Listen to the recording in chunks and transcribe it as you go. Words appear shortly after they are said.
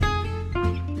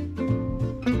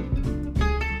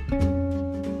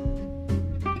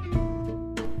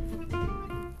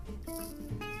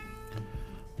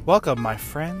Welcome, my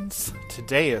friends.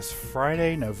 Today is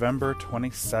Friday, November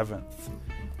 27th.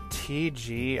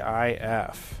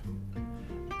 TGIF.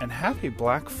 And happy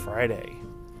Black Friday.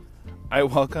 I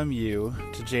welcome you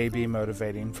to JB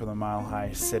Motivating for the Mile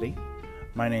High City.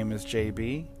 My name is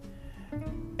JB,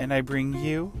 and I bring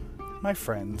you, my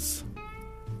friends,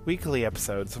 weekly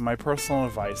episodes of my personal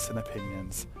advice and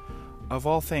opinions of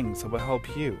all things that will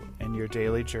help you in your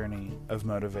daily journey of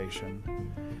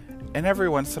motivation. And every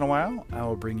once in a while, I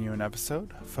will bring you an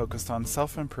episode focused on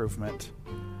self-improvement,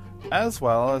 as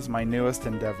well as my newest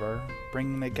endeavor,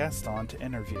 bringing a guest on to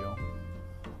interview.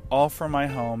 All from my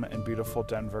home in beautiful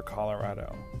Denver,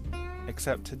 Colorado.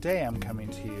 Except today I'm coming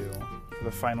to you for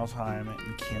the final time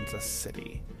in Kansas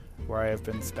City, where I have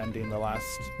been spending the last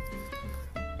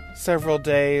several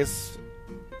days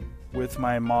with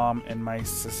my mom and my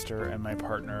sister and my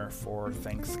partner for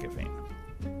Thanksgiving.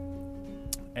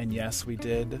 And yes, we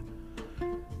did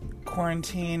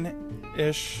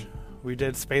quarantine-ish. We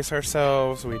did space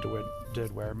ourselves. We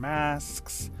did wear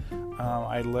masks.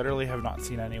 I literally have not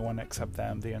seen anyone except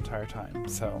them the entire time.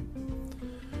 So,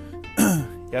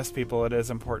 yes, people, it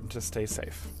is important to stay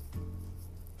safe.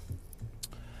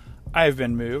 I have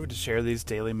been moved to share these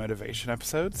daily motivation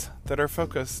episodes that are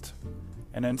focused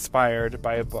and inspired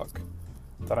by a book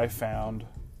that I found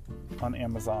on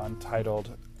Amazon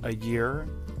titled A Year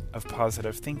of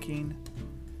Positive Thinking,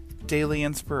 Daily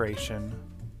Inspiration,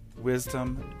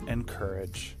 Wisdom, and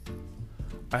Courage.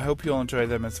 I hope you'll enjoy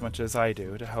them as much as I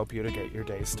do to help you to get your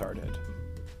day started.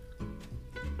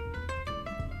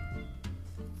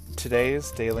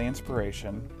 Today's daily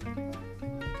inspiration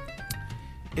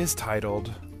is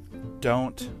titled,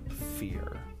 Don't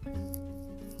Fear.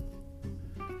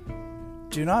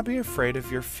 Do not be afraid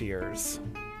of your fears.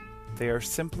 They are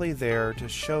simply there to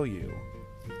show you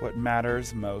what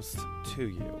matters most to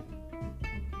you.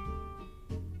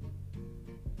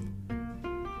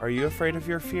 Are you afraid of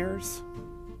your fears?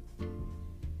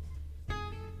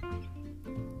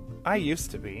 I used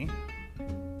to be.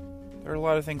 There are a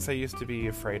lot of things I used to be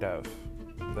afraid of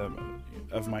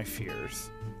my fears.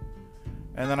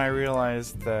 And then I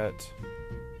realized that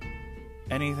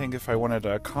anything if I wanted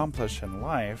to accomplish in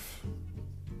life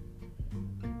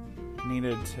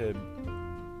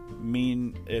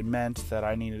it meant that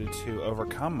I needed to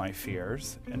overcome my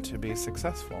fears and to be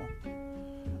successful.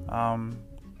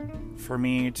 For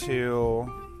me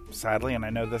to, sadly, and I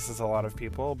know this is a lot of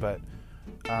people, but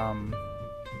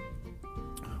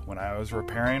when I was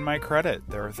repairing my credit,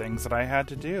 there were things that I had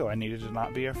to do. I needed to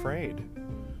not be afraid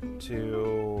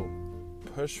to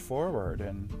push forward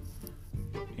and,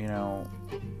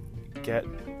 get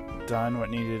done what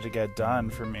needed to get done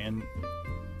for me in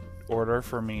order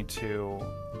for me to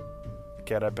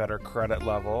get a better credit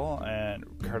level and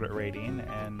credit rating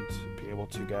and be able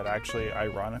to get actually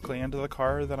ironically into the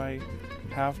car that I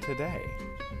have today.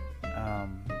 I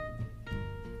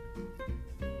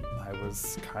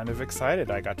was kind of excited.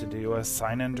 I got to do a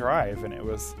sign and drive, and it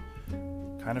was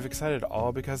kind of excited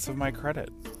all because of my credit.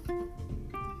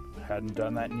 I hadn't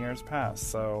done that in years past,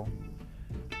 so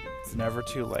it's never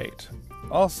too late.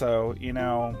 Also,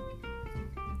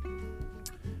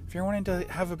 if you're wanting to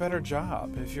have a better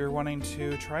job, if you're wanting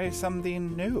to try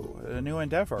something new, a new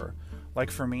endeavor,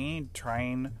 like for me,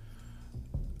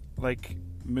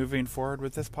 moving forward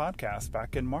with this podcast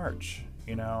back in March,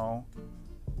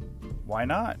 why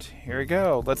not? Here we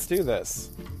go. Let's do this.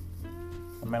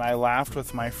 I laughed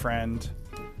with my friend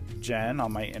Jen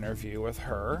on my interview with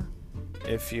her.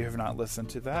 If you have not listened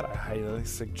to that, I highly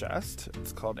suggest.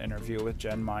 It's called Interview with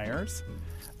Jen Myers.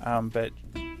 But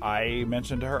I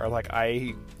mentioned to her,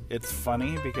 it's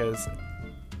funny because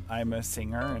I'm a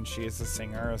singer and she is a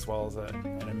singer as well as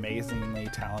an amazingly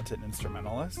talented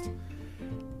instrumentalist.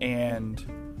 And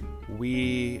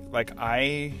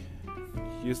I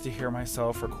used to hear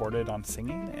myself recorded on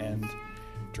singing and it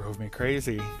drove me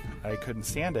crazy. I couldn't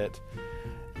stand it.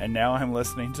 And now I'm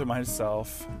listening to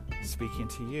myself speaking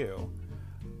to you.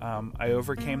 I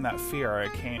overcame that fear. I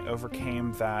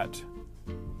overcame that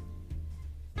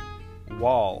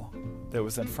wall that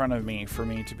was in front of me for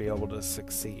me to be able to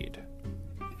succeed.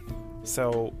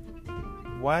 So,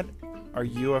 what are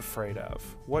you afraid of?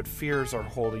 What fears are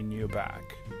holding you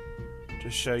back to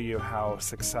show you how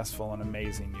successful and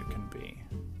amazing you can be?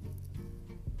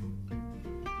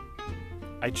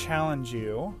 I challenge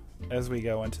you as we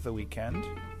go into the weekend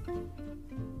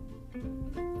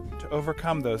to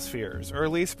overcome those fears, or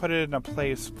at least put it in a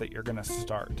place that you're going to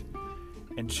start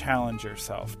and challenge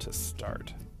yourself to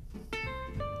start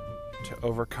to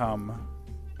overcome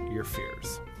your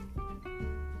fears.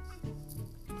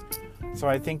 So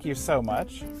I thank you so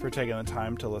much for taking the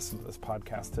time to listen to this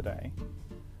podcast today.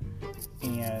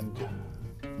 And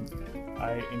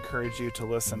I encourage you to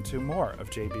listen to more of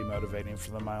JB Motivating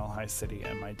from the Mile High City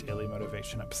and my daily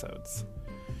motivation episodes.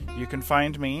 You can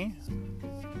find me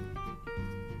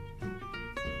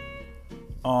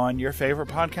on your favorite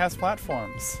podcast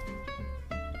platforms,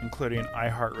 including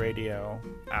iHeartRadio,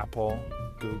 Apple,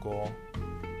 Google,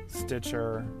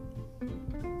 Stitcher,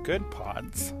 Good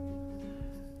Pods,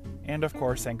 and of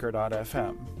course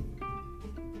Anchor.fm.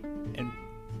 And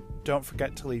don't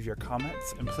forget to leave your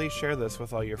comments, and please share this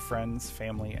with all your friends,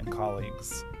 family, and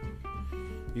colleagues.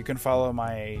 You can follow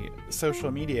my social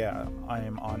media. I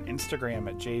am on Instagram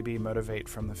at jbmotivate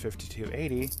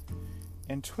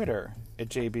and Twitter at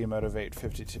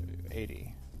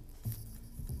jbmotivate5280.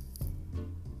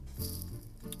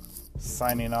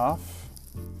 Signing off,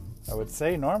 I would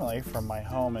say normally from my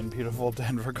home in beautiful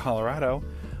Denver, Colorado,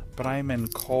 but I'm in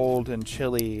cold and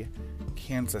chilly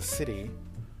Kansas City.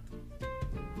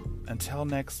 Until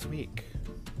next week,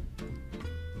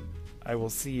 I will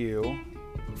see you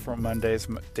for Monday's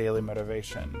Daily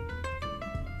Motivation.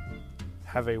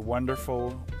 Have a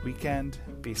wonderful weekend.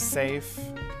 Be safe,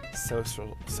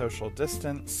 social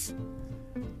distance,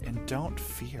 and don't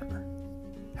fear.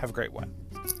 Have a great one.